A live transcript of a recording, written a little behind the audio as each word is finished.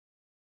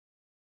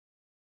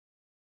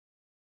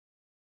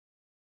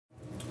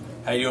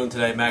How you doing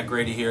today? Matt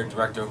Grady here,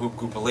 Director of Hoop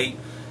Group Elite,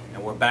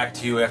 and we're back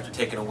to you after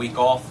taking a week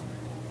off.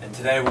 And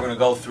today we're going to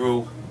go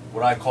through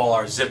what I call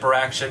our zipper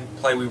action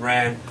play we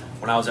ran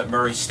when I was at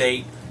Murray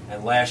State,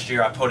 and last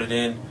year I put it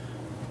in,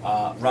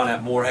 run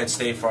at Moorhead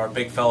State for our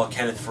big fella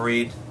Kenneth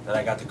Fareed that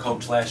I got to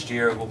coach last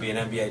year. Will be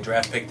an NBA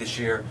draft pick this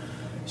year.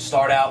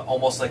 Start out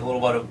almost like a little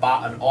bit of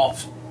an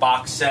off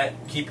box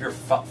set. Keep your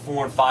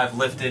 4 and 5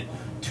 lifted.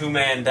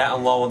 2-man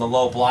down low in the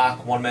low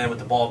block, 1 man with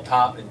the ball up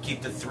top, and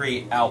keep the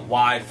 3 out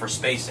wide for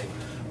spacing.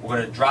 We're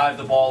going to drive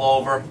the ball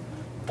over,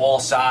 ball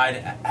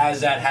side.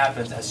 As that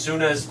happens, as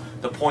soon as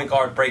the point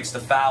guard breaks the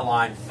foul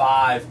line,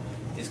 5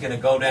 is going to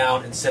go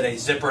down and set a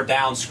zipper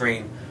down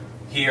screen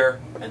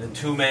here, and the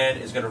 2-man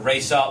is going to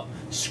race up,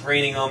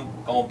 screening them,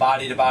 going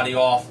body to body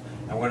off,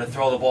 and we're going to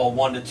throw the ball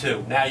 1 to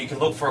 2. Now you can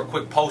look for a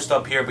quick post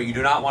up here, but you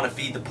do not want to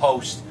feed the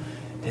post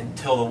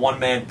until the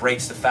 1-man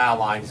breaks the foul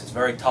line, because it's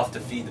very tough to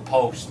feed the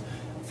post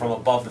from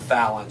above the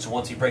foul line. So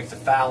once he breaks the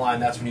foul line,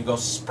 that's when you go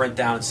sprint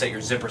down and set your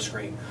zipper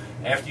screen.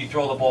 After you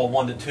throw the ball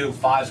 1 to 2,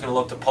 5 is going to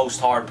look to post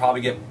hard, probably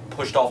get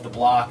pushed off the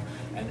block,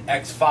 and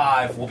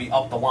X5 will be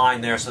up the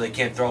line there so they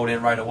can't throw it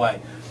in right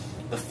away.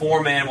 The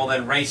 4-man will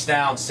then race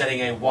down, setting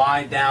a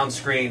wide down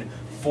screen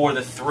for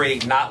the 3,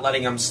 not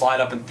letting them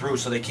slide up and through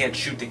so they can't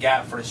shoot the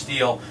gap for the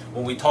steal.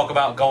 When we talk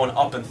about going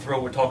up and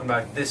through, we're talking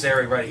about this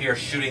area right here,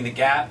 shooting the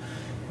gap.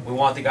 We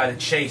want the guy to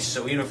chase,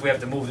 so even if we have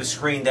to move the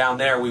screen down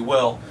there, we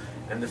will.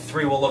 And the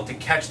 3 will look to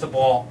catch the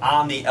ball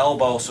on the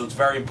elbow, so it's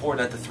very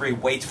important that the 3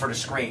 waits for the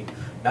screen.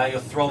 Now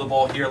you'll throw the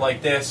ball here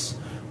like this.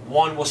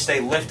 1 will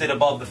stay lifted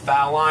above the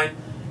foul line.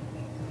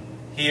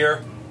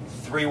 Here,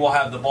 3 will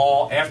have the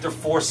ball. After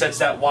 4 sets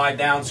that wide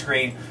down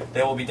screen,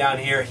 they will be down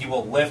here. He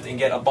will lift and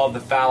get above the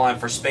foul line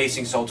for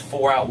spacing, so it's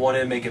 4 out, 1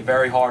 in, make it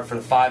very hard for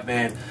the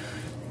 5-man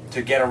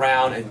to get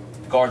around and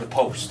guard the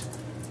post.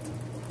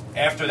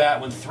 After that,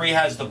 when 3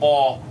 has the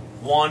ball,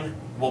 1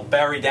 will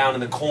bury down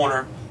in the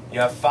corner. You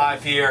have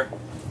 5 here.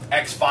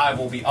 X5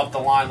 will be up the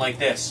line like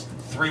this.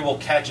 3 will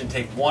catch and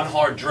take 1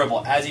 hard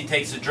dribble. As he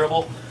takes the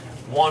dribble,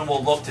 1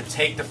 will look to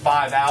take the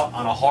 5 out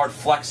on a hard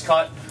flex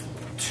cut.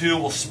 2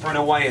 will sprint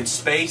away in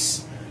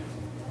space.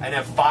 And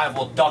then 5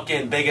 will duck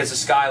in big as the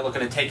sky looking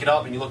to take it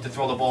up, and you look to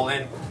throw the ball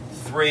in.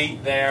 3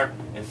 there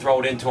and throw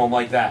it into him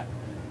like that.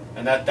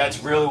 And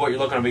that's really what you're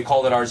looking at. We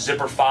called it our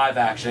zipper 5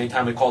 action.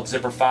 Anytime we called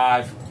zipper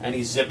 5,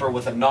 any zipper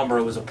with a number,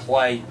 it was a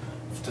play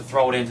to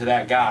throw it into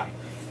that guy.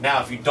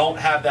 Now, if you don't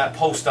have that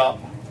post up,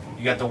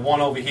 you got the 1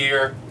 over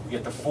here, you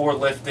got the 4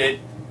 lifted,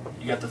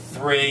 you got the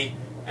 3,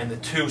 and the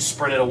 2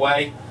 sprinted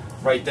away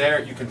right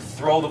there. You can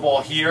throw the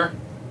ball here,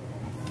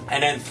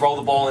 and then throw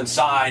the ball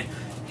inside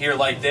here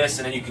like this,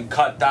 and then you can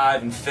cut,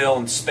 dive, and fill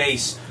and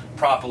space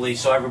properly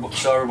so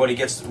everybody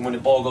gets when the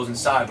ball goes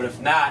inside. But if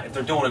not, if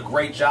they're doing a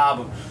great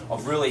job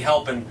of really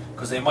helping,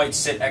 because they might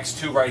sit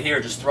X2 right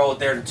here, just throw it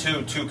there to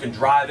 2. 2 can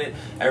drive it,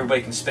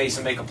 everybody can space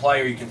and make a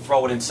play, or you can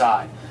throw it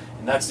inside.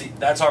 And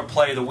that's our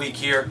play of the week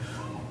here.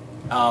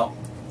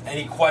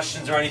 Any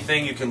questions or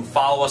anything, you can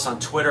follow us on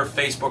Twitter,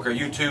 Facebook, or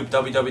YouTube,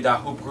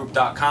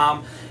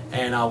 www.hoopgroup.com.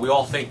 And we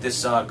all think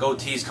this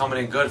goatee is coming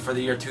in good for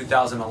the year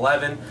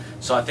 2011.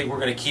 So I think we're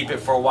going to keep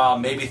it for a while,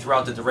 maybe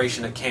throughout the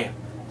duration of camp.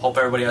 Hope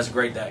everybody has a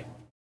great day.